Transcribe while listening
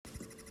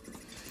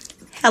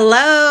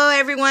Hello,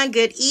 everyone.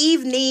 Good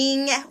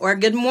evening or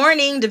good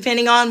morning,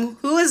 depending on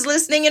who is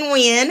listening and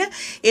when.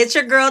 It's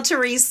your girl,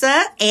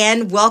 Teresa,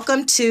 and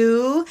welcome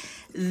to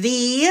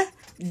the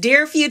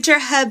Dear Future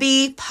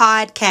Hubby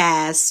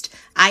podcast.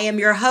 I am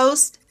your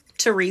host,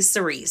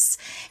 Teresa Reese.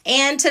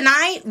 And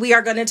tonight we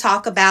are going to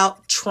talk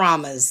about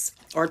traumas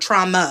or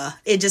trauma.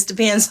 It just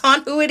depends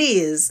on who it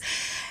is.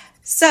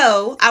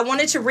 So I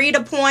wanted to read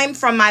a poem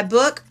from my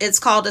book. It's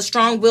called A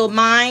Strong-Willed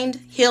Mind,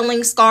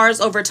 Healing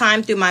Scars Over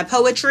Time Through My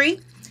Poetry.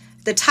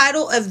 The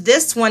title of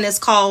this one is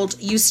called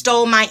You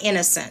Stole My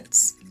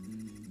Innocence.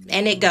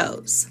 And it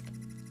goes,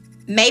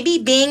 maybe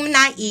being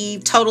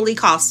naive totally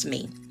cost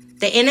me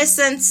the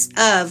innocence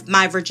of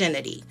my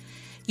virginity.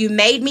 You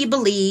made me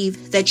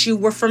believe that you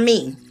were for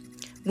me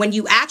when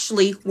you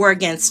actually were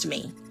against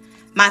me.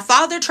 My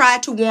father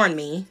tried to warn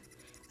me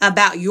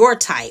about your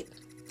type,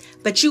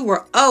 but you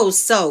were oh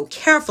so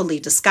carefully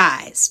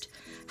disguised.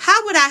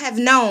 How would I have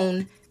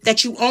known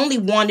that you only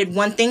wanted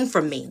one thing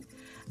from me?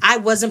 I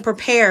wasn't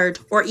prepared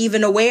or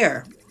even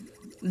aware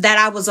that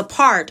I was a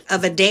part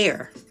of a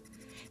dare.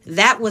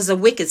 That was a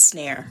wicked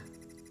snare.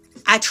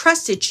 I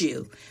trusted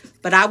you,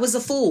 but I was a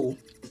fool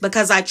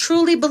because I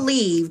truly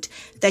believed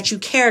that you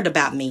cared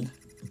about me.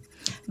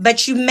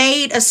 But you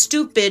made a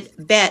stupid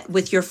bet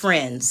with your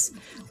friends,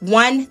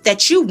 one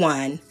that you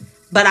won,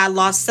 but I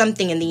lost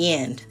something in the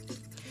end.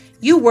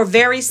 You were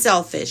very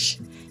selfish,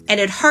 and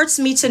it hurts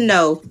me to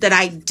know that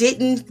I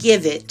didn't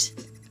give it,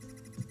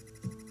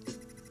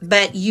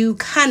 but you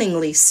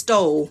cunningly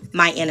stole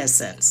my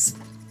innocence.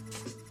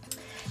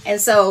 And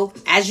so,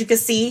 as you can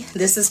see,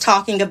 this is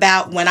talking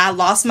about when I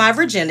lost my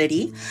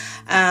virginity.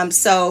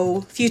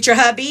 So, future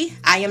hubby,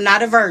 I am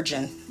not a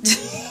virgin.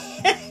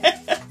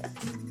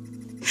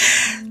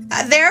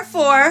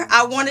 Therefore,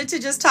 I wanted to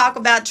just talk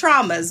about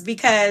traumas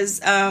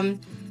because as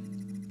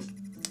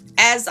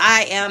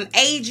I am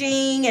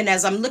aging and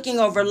as I'm looking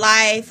over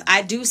life,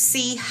 I do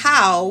see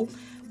how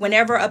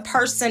whenever a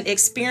person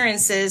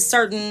experiences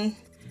certain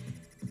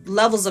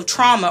levels of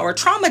trauma or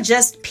trauma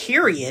just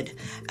period,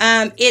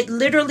 it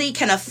literally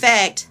can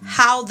affect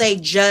how they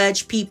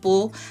judge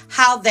people,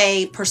 how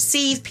they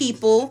perceive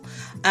people.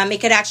 It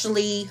could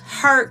actually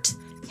hurt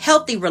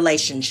healthy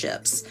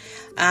relationships.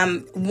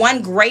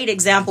 One great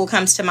example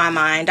comes to my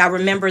mind. I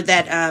remember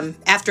that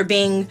after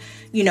being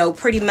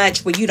pretty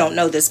much, well, you don't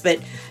know this, but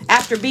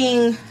after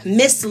being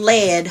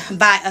misled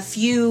by a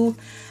few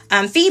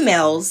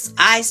females,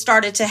 I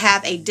started to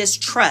have a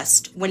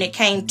distrust when it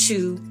came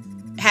to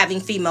having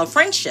female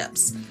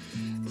friendships.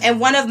 And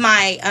one of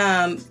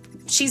my,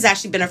 she's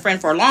actually been a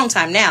friend for a long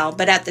time now,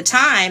 but at the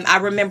time, I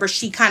remember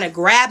she kind of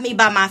grabbed me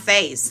by my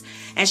face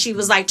and she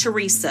was like,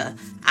 Teresa,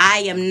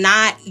 I am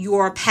not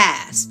your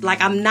past. Like,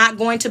 I'm not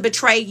going to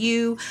betray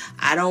you.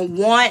 I don't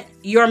want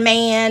your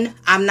man.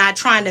 I'm not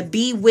trying to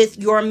be with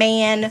your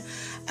man.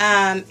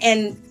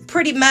 And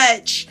pretty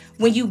much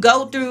when you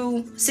go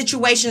through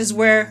situations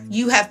where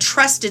you have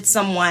trusted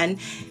someone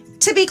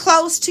to be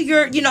close to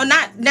your,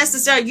 not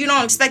necessarily, you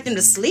don't expect them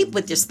to sleep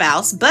with your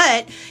spouse,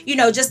 but,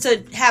 just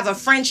to have a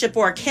friendship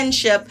or a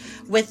kinship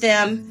with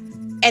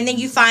them. And then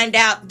you find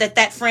out that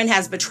that friend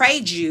has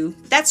betrayed you.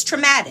 That's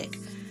traumatic.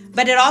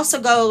 But it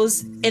also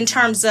goes in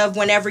terms of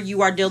whenever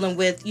you are dealing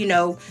with,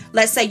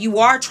 let's say you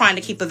are trying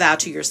to keep a vow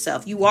to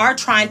yourself. You are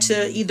trying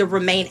to either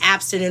remain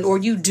abstinent or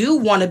you do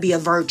want to be a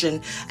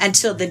virgin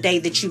until the day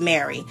that you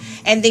marry.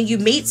 And then you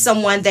meet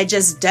someone that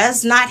just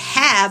does not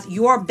have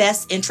your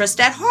best interest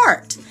at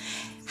heart.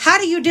 How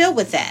do you deal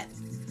with that?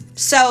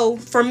 So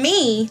for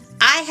me,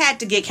 I had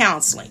to get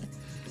counseling.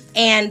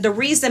 And the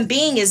reason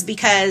being is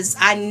because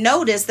I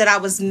noticed that I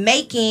was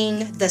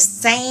making the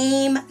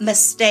same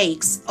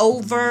mistakes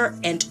over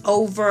and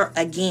over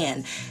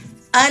again,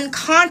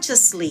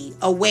 unconsciously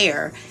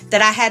aware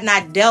that I had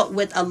not dealt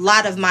with a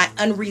lot of my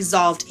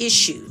unresolved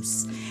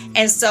issues.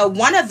 And so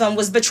one of them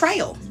was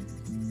betrayal.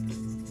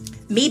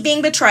 Me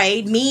being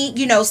betrayed,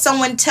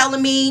 someone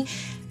telling me,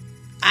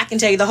 I can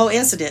tell you the whole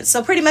incident.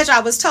 So pretty much I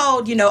was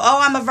told, oh,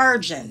 I'm a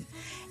virgin.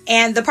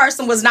 And the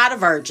person was not a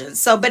virgin.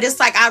 But it's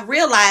like I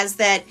realized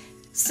that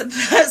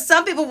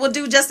some people will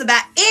do just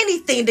about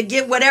anything to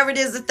get whatever it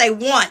is that they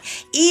want,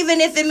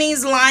 even if it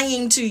means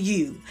lying to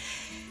you.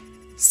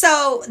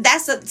 So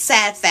that's a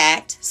sad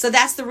fact. So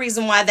that's the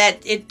reason why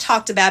that it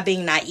talked about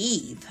being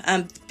naive,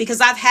 because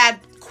I've had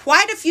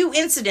quite a few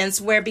incidents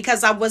where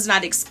because I was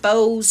not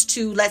exposed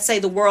to, let's say,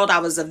 the world, I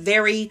was a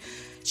very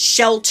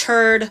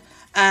sheltered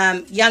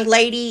young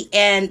lady.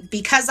 And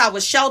because I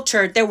was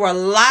sheltered, there were a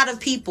lot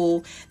of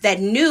people that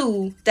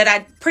knew that I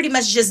pretty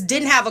much just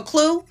didn't have a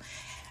clue.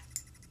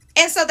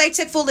 And so they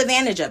took full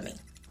advantage of me.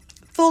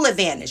 Full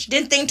advantage.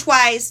 Didn't think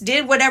twice.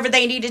 Did whatever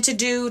they needed to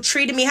do.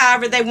 Treated me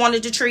however they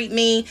wanted to treat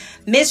me.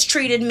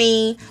 Mistreated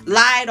me.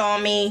 Lied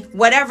on me.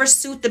 Whatever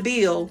suit the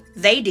bill,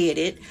 they did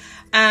it.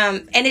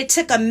 And it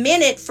took a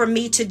minute for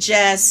me to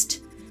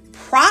just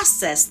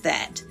process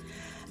that.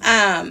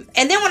 And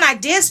then when I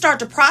did start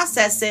to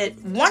process it,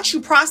 once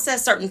you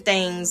process certain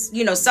things,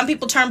 some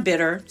people turn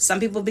bitter, some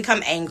people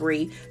become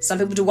angry, some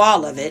people do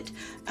all of it.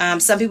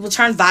 Some people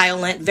turn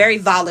violent, very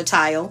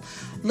volatile.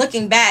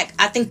 looking back,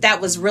 I think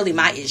that was really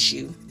my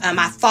issue.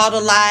 I fought a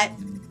lot.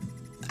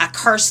 I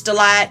cursed a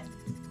lot.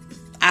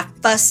 I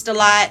fussed a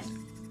lot.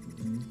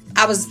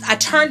 I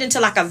turned into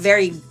like a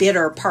very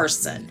bitter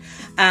person.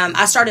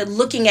 I started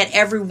looking at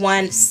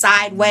everyone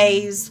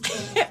sideways.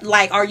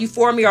 Like, are you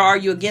for me or are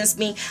you against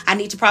me? I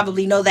need to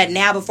probably know that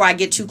now before I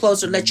get too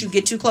close or let you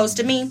get too close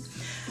to me.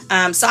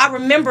 So I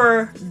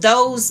remember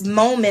those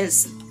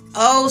moments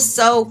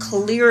so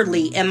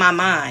clearly in my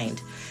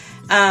mind.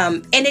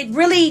 And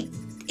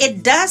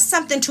it does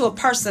something to a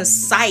person's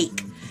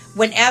psyche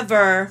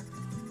whenever,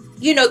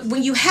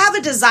 when you have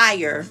a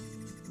desire,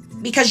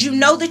 because you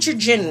know that you're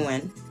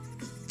genuine,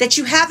 that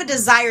you have a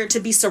desire to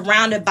be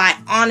surrounded by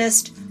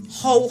honest,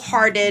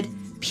 wholehearted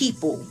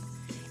people.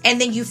 And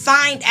then you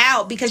find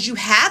out, because you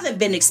haven't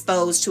been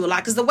exposed to a lot,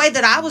 because the way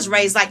that I was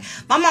raised, like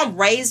my mom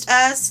raised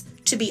us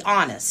to be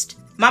honest.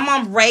 My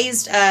mom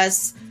raised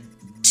us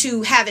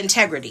to have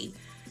integrity.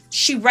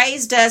 She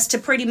raised us to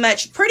pretty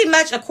much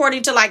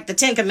according to like the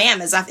 10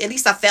 Commandments. At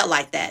least I felt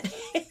like that.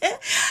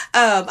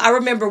 I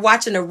remember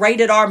watching a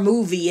rated R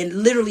movie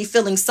and literally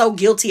feeling so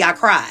guilty I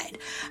cried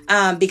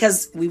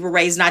because we were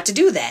raised not to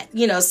do that.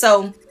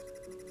 So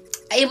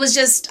it was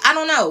just, I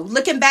don't know,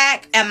 looking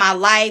back at my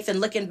life and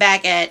looking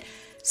back at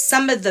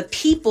some of the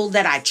people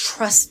that I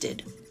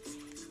trusted,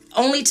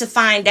 only to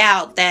find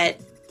out that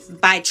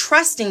by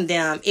trusting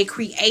them, it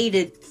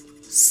created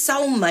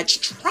so much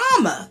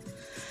trauma.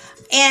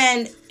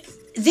 And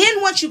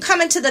then once you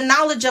come into the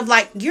knowledge of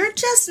like, you're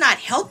just not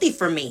healthy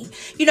for me.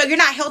 You're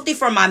not healthy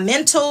for my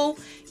mental.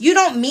 You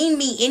don't mean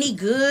me any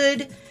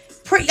good.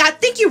 I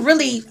think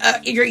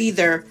you're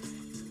either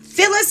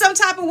feeling some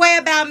type of way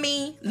about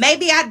me.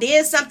 Maybe I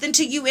did something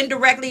to you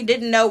indirectly,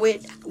 didn't know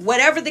it,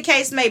 whatever the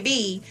case may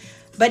be.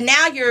 But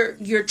now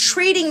you're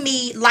treating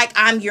me like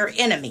I'm your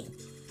enemy.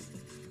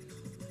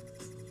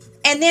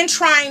 And then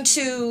trying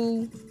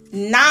to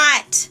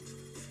not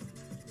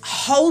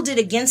hold it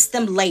against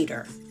them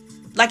later.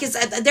 Like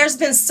there's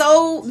been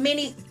so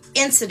many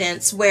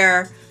incidents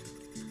where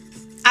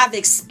I've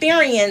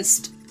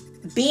experienced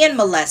being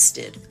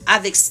molested.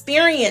 I've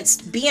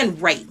experienced being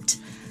raped.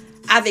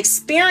 I've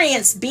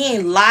experienced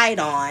being lied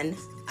on.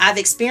 I've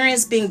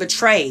experienced being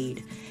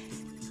betrayed.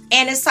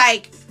 And it's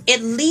like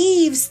it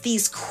leaves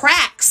these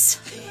cracks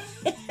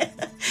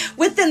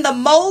within the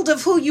mold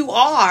of who you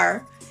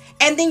are.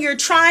 And then you're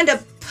trying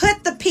to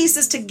put the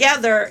pieces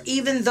together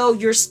even though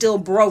you're still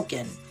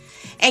broken.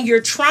 And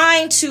you're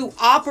trying to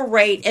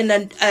operate in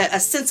a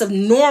sense of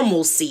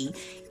normalcy,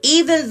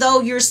 even though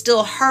you're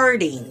still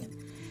hurting.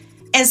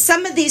 And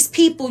some of these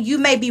people you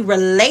may be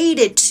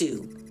related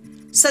to.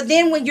 So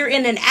then when you're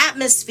in an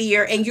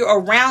atmosphere and you're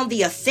around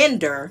the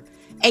offender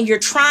and you're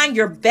trying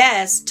your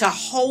best to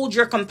hold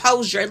your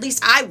composure, at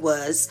least I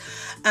was.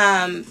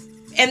 And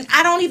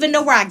I don't even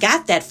know where I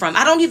got that from.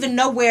 I don't even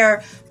know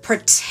where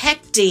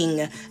protecting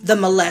the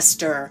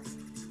molester,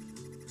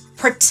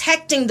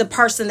 protecting the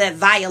person that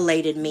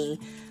violated me,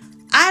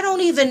 I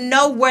don't even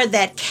know where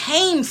that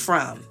came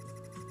from.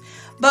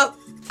 But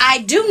I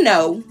do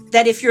know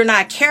that if you're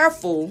not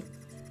careful,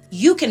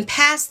 you can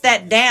pass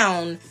that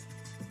down.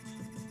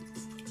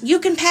 You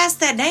can pass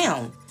that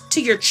down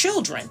to your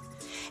children.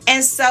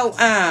 And so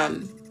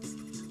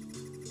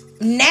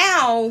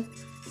now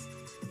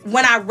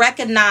when I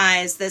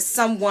recognize that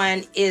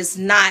someone is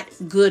not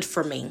good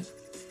for me,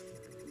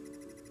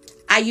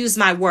 I use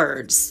my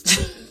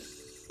words.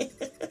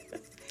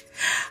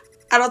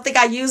 I don't think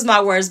I used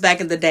my words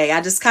back in the day.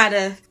 I just kind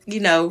of,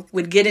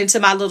 would get into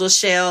my little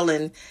shell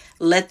and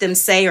let them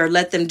say or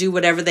let them do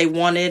whatever they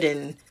wanted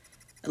and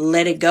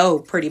let it go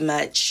pretty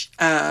much.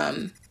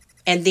 And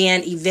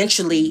then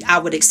eventually I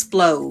would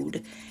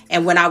explode.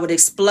 And when I would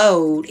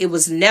explode, it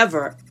was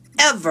never,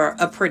 ever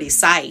a pretty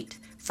sight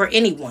for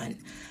anyone.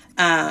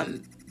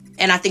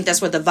 And I think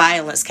that's where the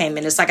violence came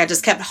in. It's like I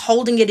just kept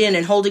holding it in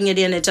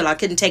until I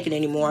couldn't take it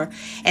anymore.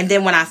 And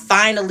then when I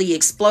finally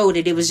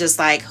exploded, it was just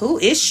like, who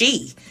is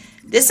she?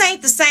 This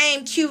ain't the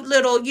same cute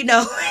little,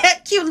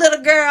 cute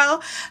little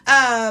girl,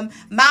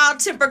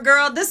 mild-tempered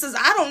girl.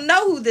 I don't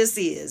know who this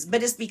is.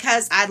 But it's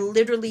because I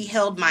literally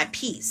held my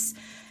peace.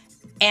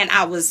 And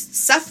I was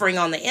suffering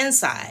on the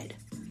inside.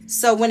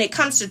 So when it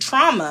comes to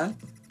trauma,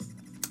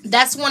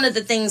 that's one of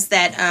the things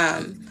that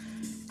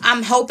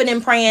I'm hoping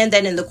and praying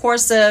that in the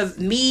course of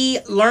me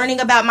learning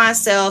about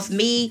myself,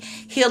 me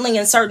healing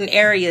in certain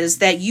areas,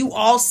 that you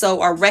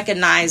also are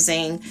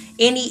recognizing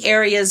any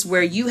areas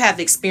where you have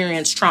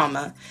experienced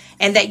trauma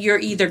and that you're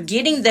either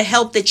getting the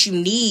help that you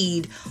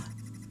need,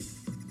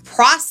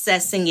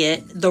 processing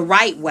it the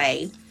right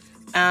way,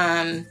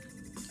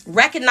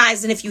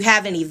 recognizing if you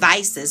have any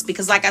vices.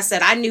 Because like I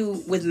said, I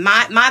knew with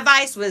my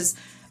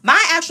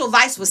actual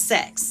vice was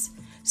sex.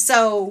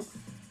 So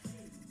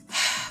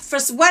for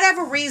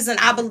whatever reason,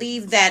 I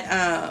believe that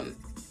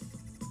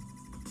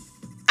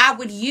I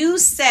would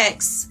use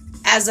sex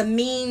as a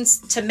means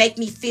to make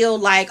me feel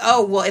like,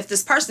 oh, well, if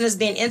this person is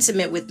being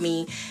intimate with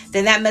me,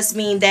 then that must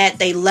mean that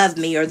they love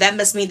me, or that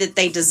must mean that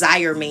they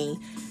desire me.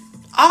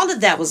 All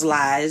of that was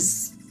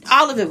lies.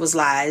 all of it was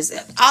lies.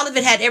 All of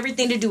it had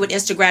everything to do with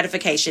instant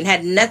gratification,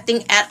 had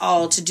nothing at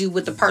all to do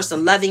with the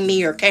person loving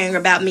me or caring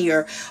about me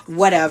or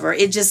whatever.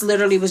 It just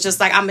literally was just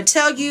like, I'm going to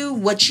tell you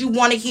what you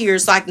want to hear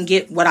so I can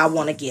get what I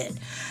want to get.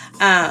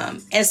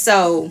 And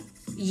so,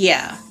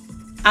 yeah,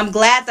 I'm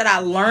glad that I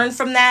learned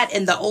from that.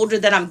 And the older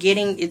that I'm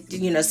getting,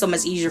 it, so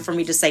much easier for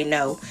me to say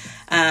no.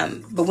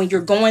 But when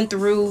you're going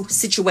through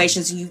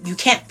situations, you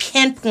can't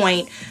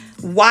pinpoint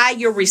why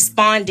you're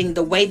responding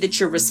the way that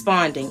you're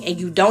responding, and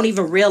you don't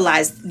even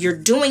realize you're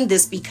doing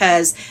this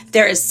because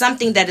there is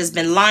something that has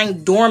been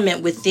lying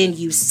dormant within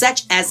you,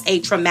 such as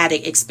a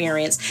traumatic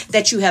experience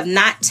that you have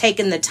not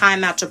taken the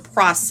time out to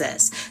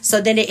process.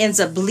 So then it ends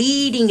up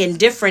bleeding in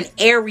different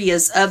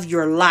areas of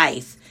your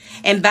life.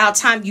 And by the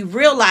time you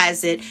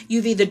realize it,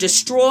 you've either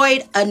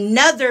destroyed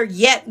another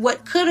yet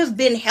what could have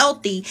been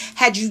healthy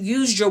had you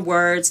used your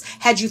words,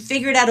 had you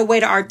figured out a way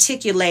to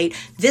articulate,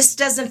 this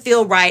doesn't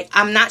feel right.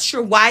 I'm not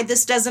sure why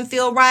this doesn't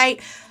feel right,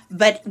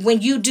 but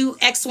when you do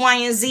X, Y,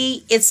 and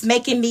Z, it's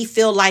making me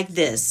feel like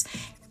this.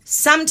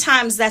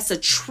 Sometimes that's a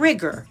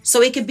trigger.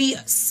 So it could be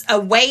a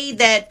way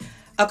that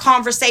a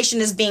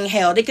conversation is being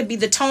held. It could be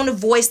the tone of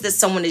voice that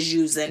someone is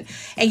using.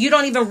 And you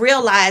don't even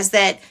realize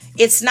that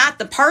it's not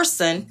the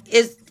person.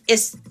 It's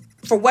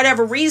for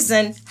whatever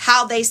reason,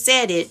 how they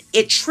said it,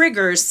 it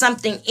triggers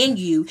something in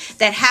you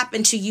that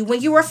happened to you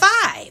when you were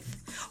 5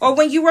 or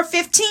when you were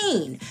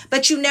 15,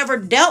 but you never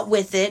dealt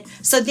with it.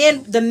 So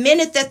then the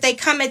minute that they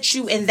come at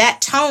you in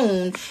that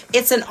tone,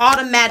 it's an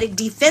automatic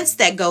defense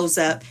that goes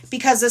up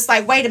because it's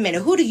like, wait a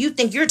minute, who do you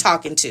think you're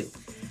talking to?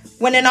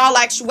 When in all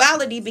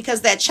actuality,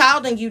 because that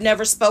child in you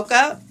never spoke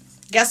up,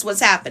 guess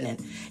what's happening?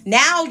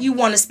 Now you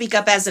want to speak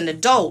up as an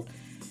adult.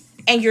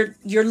 And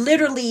you're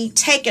literally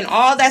taking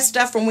all that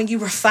stuff from when you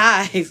were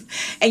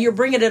 5 and you're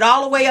bringing it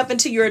all the way up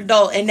into your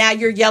adult. And now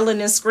you're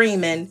yelling and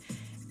screaming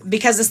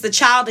because it's the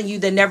child in you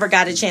that never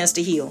got a chance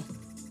to heal.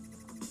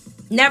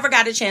 Never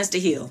got a chance to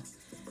heal.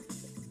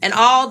 And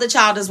all the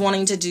child is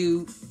wanting to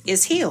do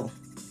is heal.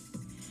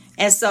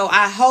 And so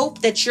I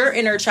hope that your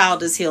inner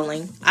child is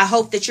healing. I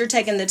hope that you're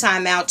taking the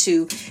time out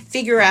to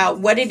figure out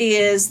what it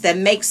is that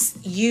makes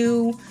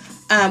you,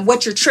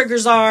 what your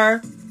triggers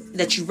are,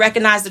 that you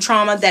recognize the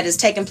trauma that is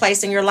taking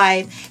place in your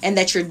life, and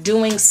that you're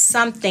doing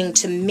something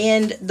to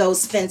mend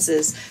those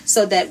fences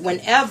so that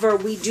whenever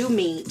we do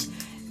meet,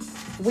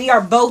 we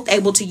are both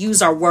able to use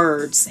our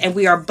words and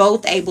we are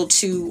both able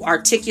to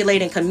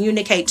articulate and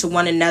communicate to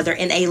one another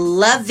in a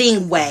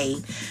loving way.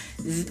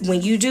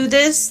 When you do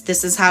this,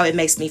 this is how it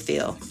makes me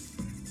feel.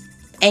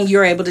 And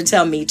you're able to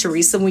tell me,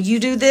 Teresa, when you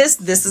do this,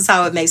 this is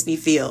how it makes me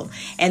feel.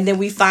 And then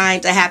we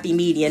find a happy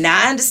medium. Now,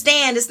 I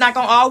understand it's not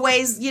going to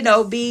always,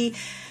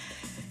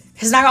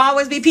 it's not going to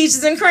always be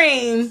peaches and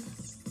cream.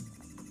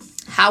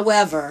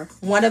 However,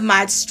 one of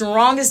my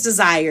strongest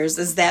desires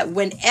is that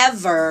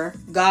whenever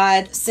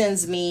God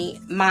sends me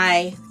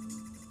my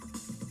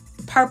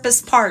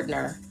purpose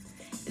partner,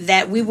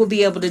 that we will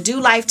be able to do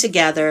life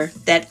together,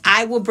 that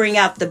I will bring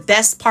out the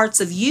best parts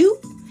of you,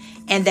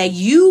 and that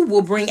you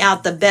will bring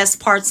out the best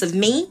parts of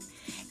me.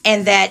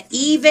 And that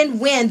even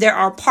when there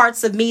are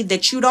parts of me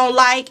that you don't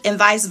like and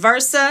vice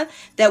versa,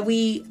 that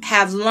we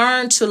have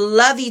learned to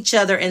love each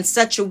other in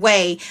such a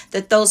way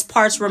that those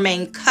parts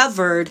remain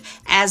covered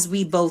as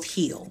we both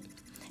heal.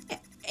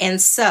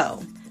 And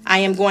so I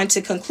am going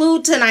to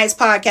conclude tonight's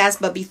podcast.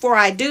 But before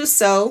I do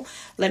so,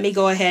 let me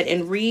go ahead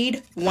and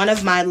read one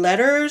of my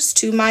letters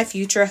to my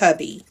future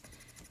hubby.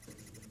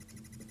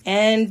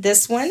 And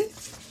this one,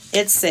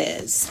 it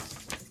says,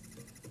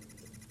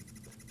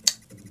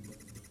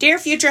 Dear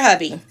future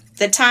hubby,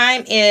 the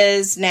time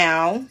is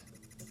now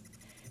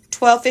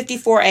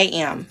 12:54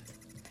 a.m.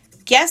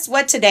 Guess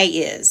what today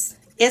is?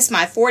 It's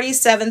my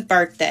 47th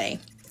birthday.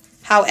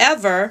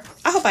 However,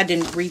 I hope I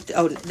didn't read.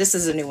 Oh, this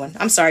is a new one.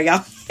 I'm sorry,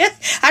 y'all.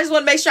 I just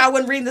want to make sure I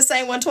wouldn't read the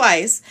same one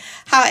twice.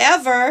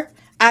 However,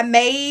 I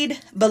made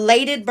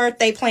belated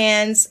birthday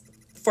plans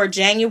for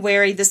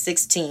January the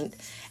 16th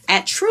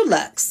at True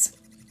Luxe.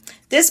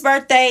 This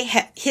birthday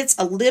hits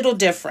a little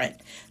different.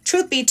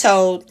 Truth be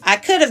told, I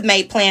could have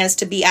made plans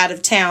to be out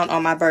of town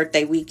on my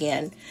birthday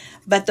weekend.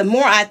 But the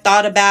more I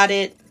thought about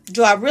it,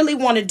 do I really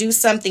want to do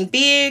something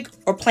big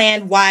or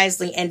plan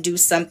wisely and do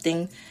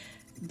something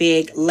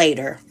big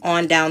later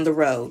on down the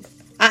road?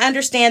 I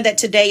understand that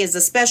today is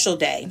a special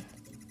day.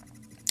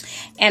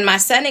 And my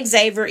son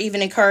Xavier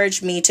even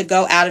encouraged me to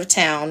go out of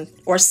town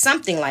or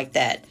something like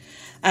that.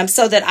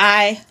 So that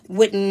I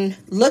wouldn't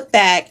look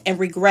back and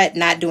regret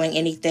not doing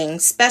anything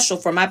special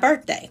for my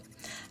birthday.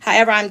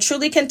 However, I'm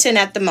truly content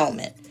at the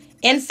moment.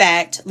 In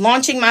fact,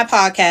 launching my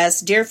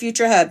podcast, Dear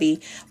Future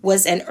Hubby,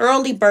 was an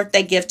early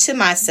birthday gift to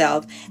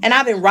myself, and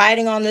I've been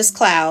riding on this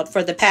cloud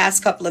for the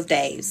past couple of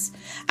days.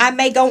 I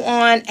may go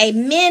on a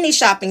mini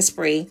shopping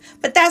spree,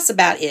 but that's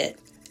about it.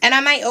 And I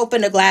might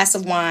open a glass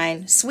of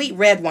wine, sweet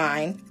red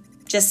wine,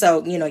 just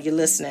so, you're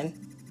listening.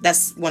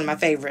 That's one of my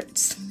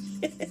favorites.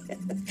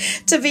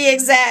 To be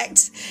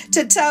exact,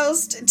 to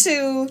toast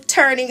to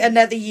turning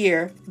another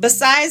year.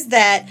 Besides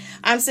that,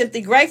 I'm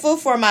simply grateful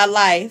for my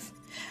life.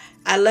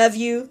 I love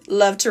you.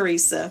 Love,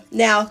 Teresa.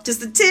 Now,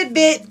 just a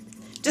tidbit.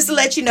 just to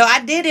let you know,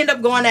 I did end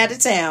up going out of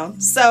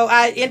town. So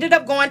I ended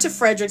up going to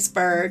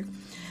Fredericksburg.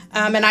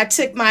 And I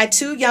took my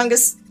 2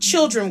 youngest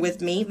children with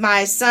me,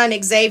 my son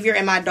Xavier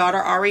and my daughter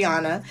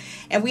Ariana.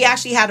 And we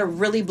actually had a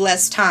really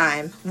blessed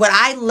time. What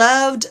I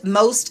loved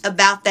most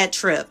about that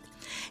trip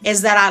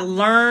is that I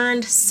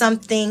learned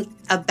something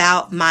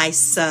about my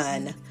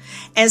son.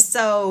 And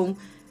so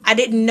I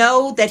didn't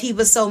know that he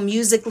was so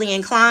musically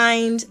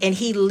inclined, and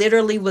he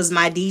literally was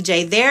my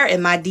DJ there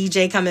and my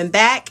DJ coming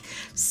back.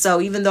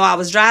 So even though I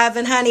was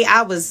driving, honey,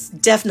 I was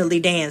definitely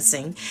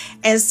dancing.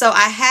 And so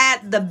I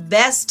had the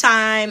best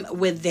time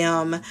with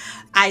them.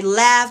 I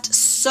laughed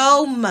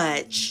so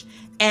much,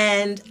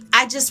 and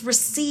I just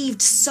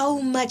received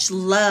so much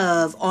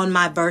love on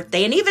my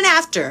birthday and even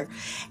after.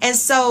 And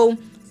so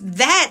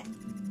that,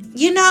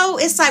 you know,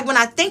 it's like when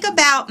I think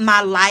about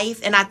my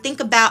life and I think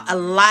about a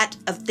lot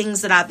of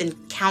things that I've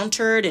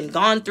encountered and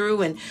gone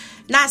through, and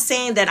not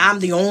saying that I'm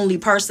the only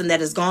person that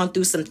has gone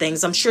through some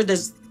things. I'm sure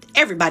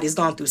everybody's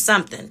gone through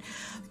something.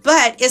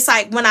 But it's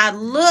like when I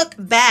look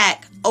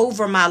back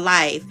over my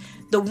life,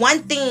 the one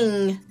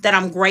thing that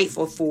I'm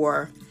grateful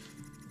for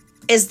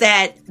is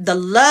that the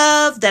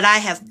love that I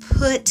have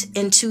put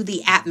into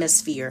the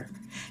atmosphere,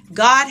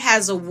 God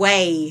has a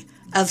way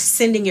of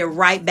sending it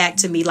right back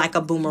to me like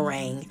a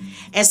boomerang.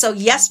 And so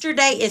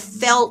yesterday it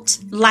felt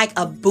like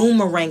a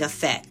boomerang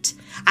effect.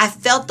 I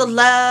felt the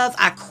love.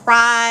 I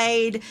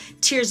cried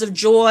tears of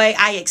joy.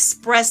 I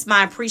expressed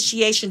my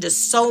appreciation to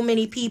so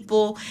many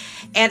people.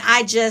 And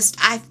I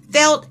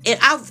felt it.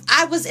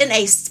 I was in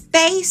a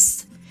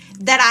space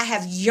that I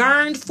have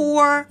yearned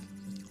for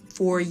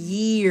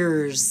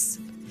years.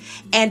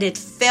 And it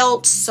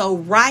felt so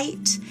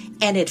right.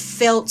 And it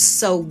felt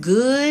so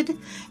good.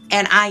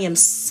 And I am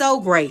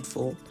so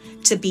grateful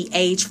to be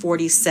age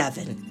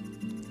 47.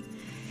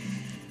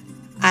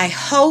 I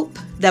hope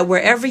that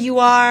wherever you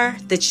are,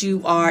 that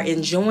you are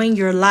enjoying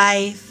your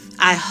life.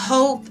 I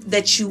hope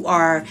that you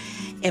are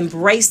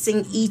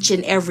embracing each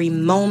and every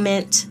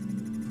moment.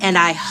 And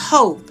I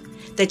hope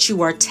that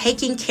you are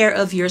taking care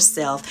of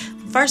yourself.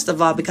 First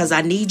of all, because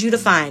I need you to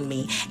find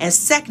me. And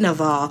second of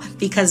all,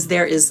 because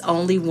there is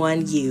only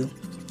one you.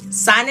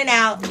 Signing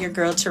out, your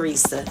girl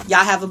Teresa.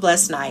 Y'all have a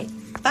blessed night.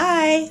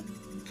 Bye.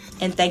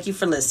 And thank you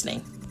for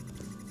listening.